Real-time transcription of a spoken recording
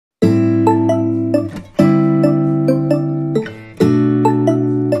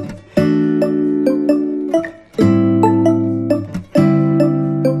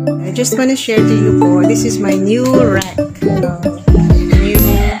just want to share to you po, this is my new rack. New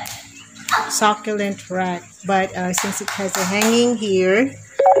succulent rack. But since it has a hanging here,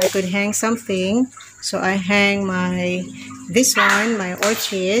 I could hang something. So I hang this one, my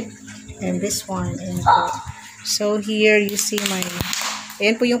orchid, and this one. Ayan po. So here you see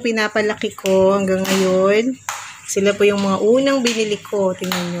ayan po yung pinapalaki ko hanggang ngayon. Sila po yung mga unang binili ko.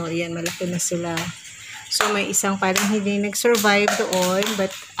 Tingnan nyo, ayan, malaki na sila. So may isang parang hindi nag-survive doon,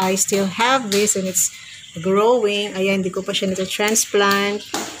 but I still have this and it's growing. Ayan, hindi ko pa siya nag-transplant.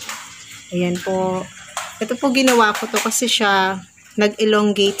 Ayan po. Ito po ginawa ko to kasi siya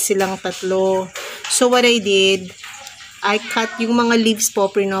nag-elongate silang tatlo. So what I did, I cut yung mga leaves po,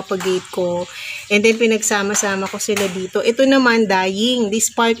 Propagate ko. And then pinagsama-sama ko sila dito. Ito naman dying.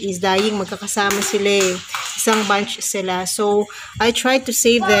 This part is dying. Magkakasama sila eh. Isang bunch sila. So I tried to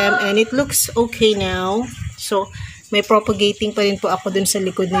save them and it looks okay now. So may propagating pa rin po ako dun sa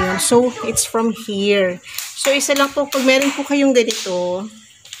likod na yun. So it's from here. So isa lang po, pag meron po kayong ganito,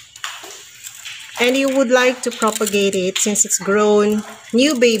 and you would like to propagate it since it's grown,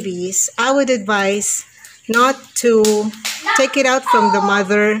 new babies, I would advise not to take it out from the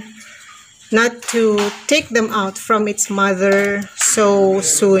mother, not to take them out from its mother so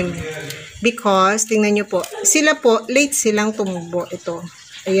soon. Because, tingnan nyo po, sila po, late silang tumubo. Ito,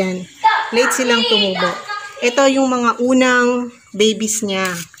 ayan, late silang tumubo. Ito yung mga unang babies niya,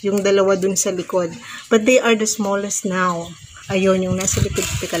 yung dalawa dun sa likod. But they are the smallest now. Ayun, yung nasa likod,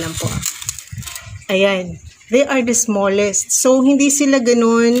 tika lang po. Ayan, they are the smallest. So, hindi sila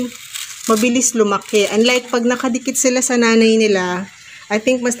ganun mabilis lumaki. Unlike pag nakadikit sila sa nanay nila, I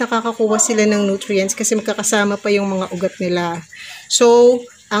think mas nakakakuha sila ng nutrients kasi magkakasama pa yung mga ugat nila. So,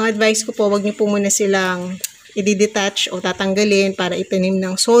 ang advice ko po, wag niyo po muna silang i-detach o tatanggalin para itanim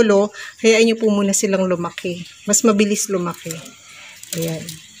ng solo. Hayaan niyo po muna silang lumaki. Mas mabilis lumaki. Ayan.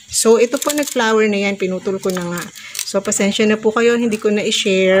 So, ito po nag-flower na yan. Pinutol ko na nga. So, pasensya na po kayo. Hindi ko na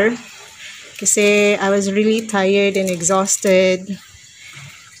i-share. Kasi I was really tired and exhausted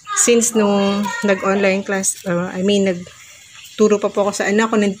since nung nag-online class, nagturo pa po ako sa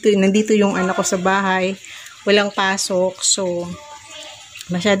anak ko, nandito yung anak ko sa bahay, walang pasok, so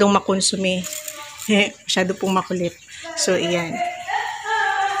masyadong makonsumi, masyado pong makulit. So ayan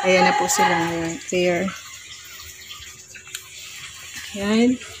na po sila ngayon, there.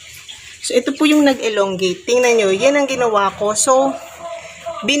 Ayan. So ito po yung nag-elongate, tingnan nyo, yan ang ginawa ko. So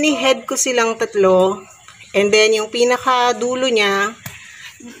binihead ko silang tatlo. And then, yung pinaka-dulo niya,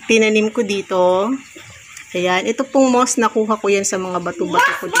 tinanim ko dito. Ayan. Ito pong moss, nakuha ko yan sa mga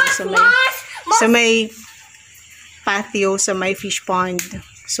bato-bato ko dito sa may patio, sa may fish pond.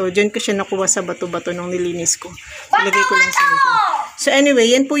 So, dyan ko siya nakuha sa bato-bato nung nilinis ko. Ilagay ko lang sa dito. So, anyway,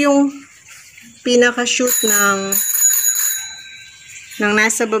 yan po yung pinaka-shoot ng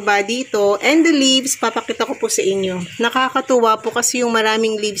nasa baba dito. And the leaves, papakita ko po sa inyo. Nakakatuwa po kasi yung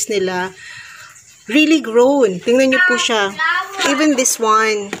maraming leaves nila really grown. Tingnan nyo po siya. Even this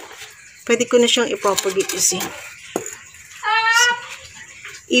one, pwede ko na siyang i-propagate, you see.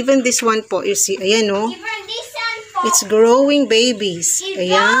 Even this one po, you see. Ayan, oh. It's growing babies.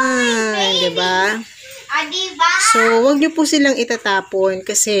 Ayan, diba? So, wag nyo po silang itatapon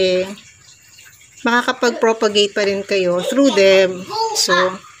kasi makakapag-propagate pa rin kayo through them. So,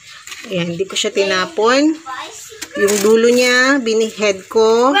 ayan, hindi ko siya tinapon. Yung dulo niya, binihead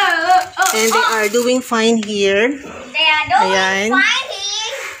ko. And they are doing fine here. Ayan.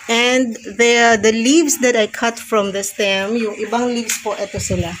 And the leaves that I cut from the stem, yung ibang leaves po, ito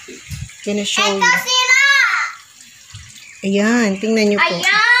sila. Gonna show you. Ayan, tingnan nyo po.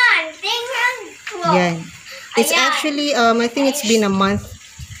 Ayan, tingnan po. Ayan. It's actually, I think it's been a month.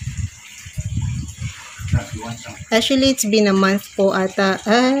 Actually, it's been a month po ata.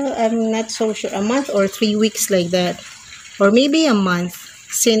 I'm not so sure. A month or 3 weeks like that. Or maybe a month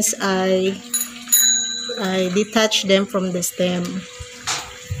since I detached them from the stem.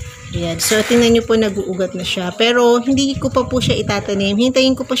 Ayan. So, tingnan nyo po, nag-uugat na siya. Pero, hindi ko pa po siya itatanim.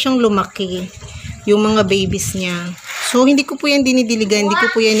 Hintayin ko pa siyang lumaki. Yung mga babies niya. So, hindi ko po yan dinidiligan. Hindi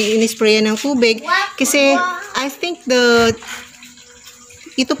ko po yan inisprayan ng tubig. Kasi, I think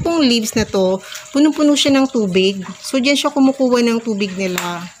ito pong leaves na to, punong-puno siya ng tubig. So, diyan siya kumukuha ng tubig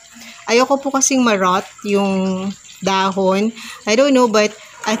nila. Ayoko po kasing marot yung dahon. I don't know, but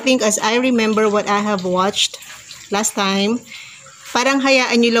I think as I remember what I have watched last time, parang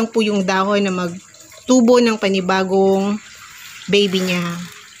hayaan nyo lang po yung dahon na magtubo ng panibagong baby niya.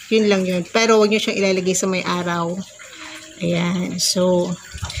 Yun lang yun. Pero wag nyo siyang ilalagay sa may araw. Ayan. So,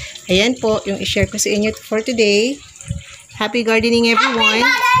 ayan po yung i-share ko sa inyo for today. Happy gardening, everyone. Happy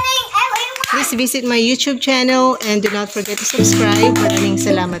gardening, everyone. Please visit my YouTube channel and do not forget to subscribe. Maraming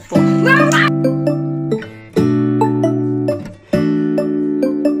salamat po.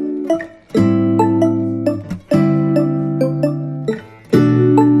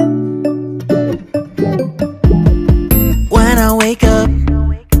 When I wake up,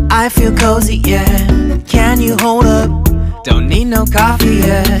 I feel cozy, yeah. Can you hold up? Don't need no coffee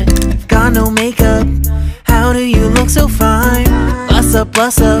yet. I've got no makeup. How do you look so fine? Bust up,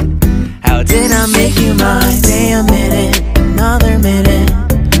 bust up. How did I make you mine? Stay a minute, another minute.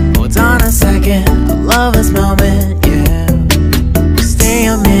 Hold on a second, I love this moment, yeah. Stay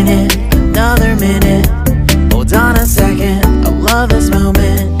a minute, another minute. Hold on a second, I love this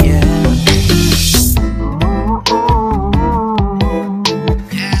moment, yeah.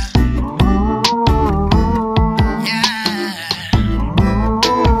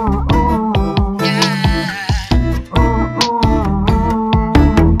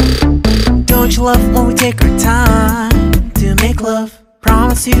 Don't you love when we take our time to make love?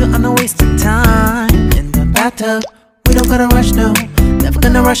 Promise you I'm not wasting time in the bathtub. We don't gotta rush, no. Never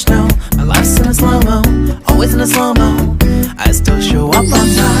gonna rush, no. My life's in a slow-mo, always in a slow-mo. I still show up on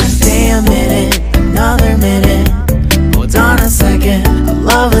time. Stay a minute, another minute. Hold on a second, I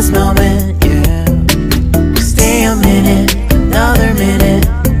love this moment, yeah. Stay a minute, another minute.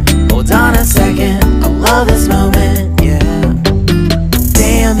 Hold on a second, I love this moment, yeah.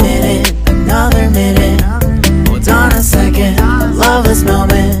 Stay a minute, another minute. Hold on a second, I love this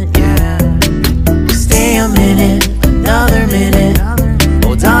moment, yeah. Stay a minute, another minute.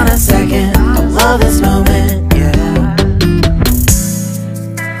 Hold on a second, I love this